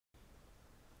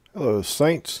Hello,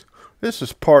 Saints. This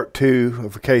is part two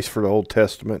of a case for the Old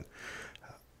Testament.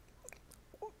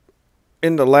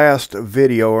 In the last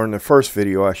video, or in the first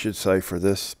video, I should say, for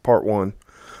this part one,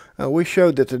 we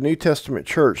showed that the New Testament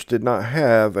church did not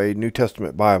have a New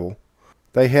Testament Bible.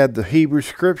 They had the Hebrew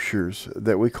Scriptures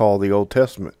that we call the Old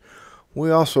Testament.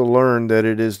 We also learned that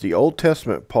it is the Old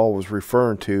Testament Paul was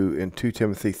referring to in 2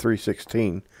 Timothy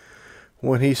 3:16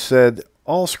 when he said,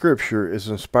 "All Scripture is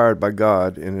inspired by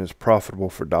God and is profitable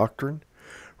for doctrine,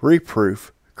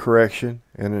 reproof, correction,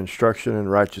 and instruction in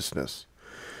righteousness."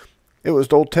 It was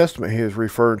the Old Testament he was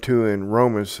referring to in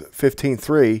Romans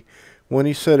 15:3 when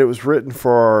he said it was written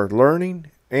for our learning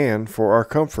and for our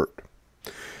comfort.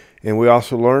 And we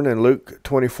also learned in Luke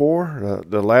 24,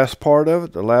 the last part of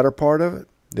it, the latter part of it,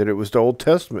 that it was the Old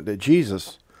Testament that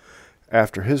Jesus,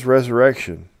 after his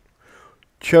resurrection,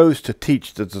 chose to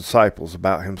teach the disciples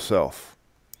about himself.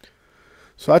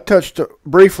 So I touched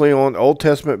briefly on the Old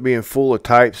Testament being full of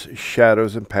types,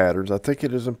 shadows, and patterns. I think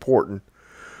it is important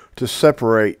to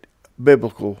separate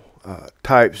biblical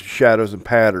types, shadows, and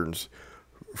patterns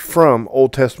from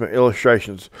Old Testament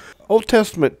illustrations. Old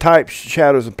Testament types,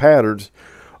 shadows, and patterns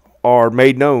are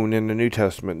made known in the New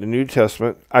Testament. The New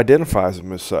Testament identifies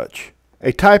them as such.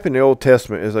 A type in the Old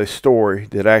Testament is a story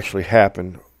that actually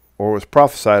happened or was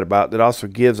prophesied about that also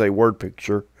gives a word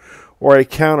picture or a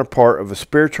counterpart of a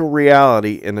spiritual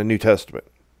reality in the New Testament.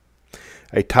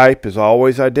 A type is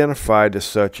always identified as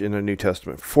such in the New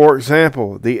Testament. For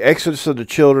example, the exodus of the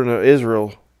children of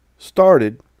Israel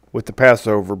started with the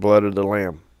Passover blood of the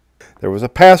lamb. There was a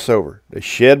Passover. They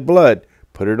shed blood,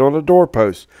 put it on the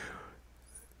doorpost,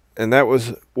 and that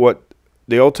was what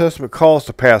the Old Testament calls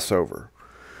the Passover.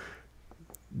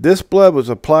 This blood was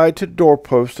applied to the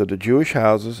doorposts of the Jewish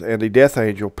houses, and the death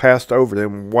angel passed over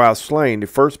them while slaying the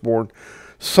firstborn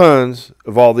sons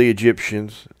of all the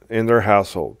Egyptians in their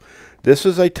household. This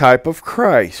is a type of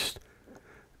Christ.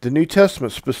 The New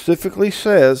Testament specifically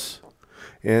says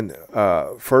in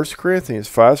 1 Corinthians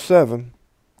 5:7,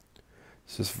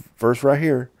 this verse right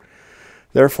here,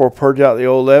 "Therefore purge out the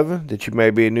old leaven, that you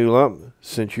may be a new lump,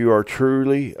 since you are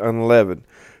truly unleavened.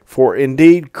 For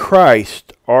indeed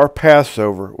Christ, our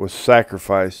Passover, was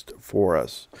sacrificed for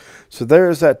us." So there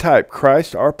is that type.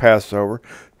 Christ, our Passover.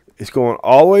 It's going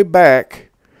all the way back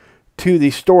to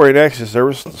the story in Exodus. There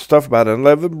was stuff about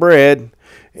unleavened bread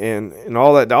and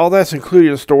all that. All that's included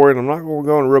in the story, and I'm not going to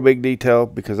go into real big detail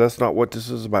because that's not what this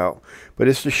is about. But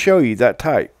it's to show you that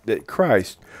type, that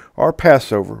Christ, our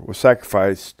Passover, was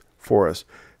sacrificed for us.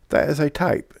 That is a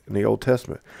type in the Old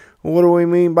Testament. Well, what do we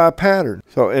mean by pattern?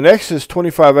 So in Exodus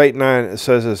 25:8-9, it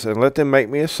says this, "And let them make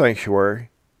me a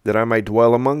sanctuary, that I may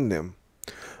dwell among them,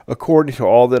 according to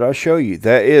all that I show you."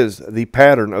 That is the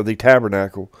pattern of the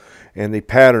tabernacle and the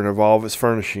pattern of all of its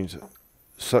furnishings.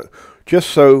 So,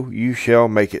 just so you shall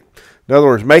make it. In other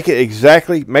words, make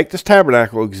this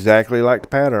tabernacle exactly like the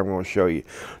pattern I'm going to show you.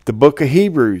 The book of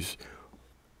Hebrews,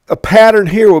 a pattern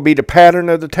here will be the pattern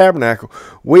of the tabernacle.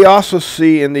 We also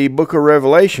see in the book of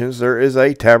Revelations there is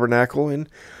a tabernacle in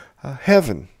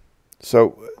heaven.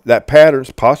 So that pattern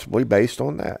is possibly based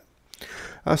on that.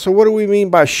 So what do we mean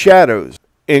by shadows?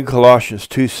 In Colossians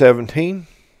 2:17,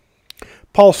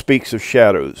 Paul speaks of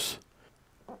shadows.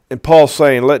 And Paul's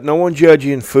saying, "Let no one judge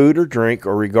you in food or drink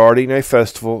or regarding a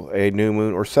festival, a new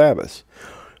moon, or Sabbath,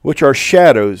 which are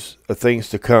shadows of things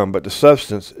to come, but the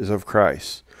substance is of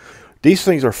Christ." These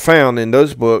things are found in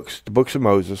those books, the books of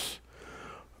Moses,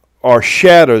 are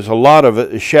shadows. A lot of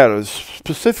it is shadows,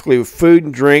 specifically with food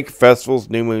and drink, festivals,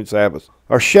 new moon, Sabbaths,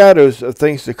 are shadows of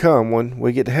things to come when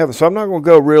we get to heaven. So I'm not going to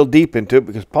go real deep into it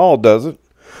because Paul doesn't,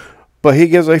 but he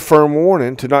gives a firm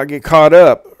warning to not get caught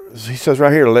up. He says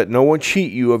right here, "Let no one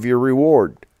cheat you of your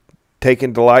reward,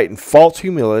 taking delight in false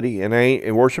humility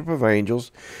and worship of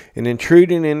angels, and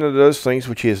intruding into those things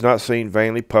which he has not seen,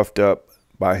 vainly puffed up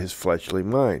by his fleshly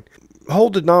mind."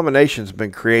 Whole denominations have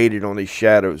been created on these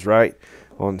shadows, right?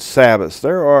 On Sabbaths.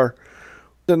 There are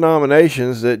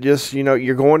denominations that just,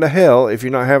 you're going to hell if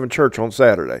you're not having church on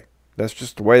Saturday. That's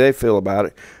just the way they feel about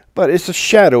it. But it's a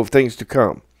shadow of things to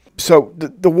come. So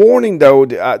the warning, though,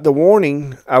 the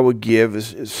warning I would give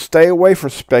is stay away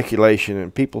from speculation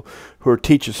and people who are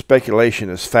teaching speculation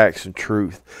as facts and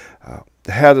truth.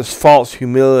 Have this false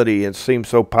humility and seem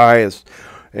so pious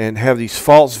and have these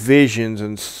false visions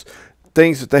and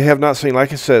things that they have not seen.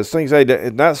 Like it says, things they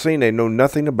have not seen, they know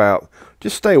nothing about.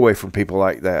 Just stay away from people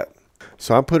like that.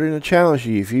 So I'm putting a challenge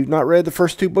to you. If you've not read the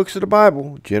first two books of the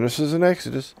Bible, Genesis and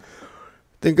Exodus,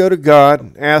 then go to God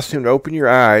and ask him to open your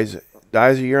eyes, the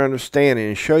eyes of your understanding,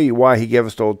 and show you why he gave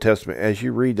us the Old Testament as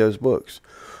you read those books.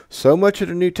 So much of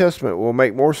the New Testament will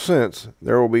make more sense.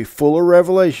 There will be fuller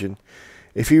revelation,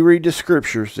 if you read the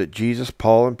scriptures that Jesus,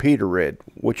 Paul, and Peter read,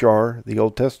 which are the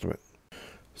Old Testament.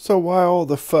 So why all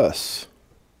the fuss?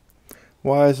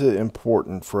 Why is it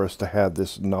important for us to have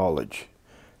this knowledge?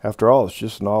 After all, it's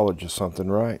just knowledge of something,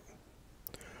 right?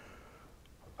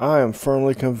 I am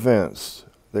firmly convinced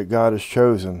that God has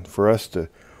chosen for us to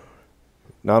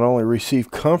not only receive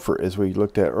comfort, as we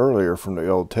looked at earlier from the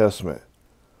Old Testament,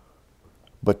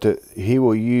 but that He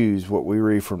will use what we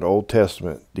read from the Old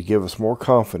Testament to give us more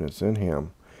confidence in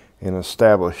Him and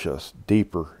establish us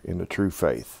deeper in the true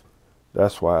faith.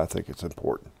 That's why I think it's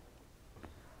important.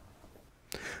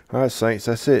 All right, saints,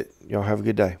 that's it. Y'all have a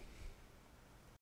good day.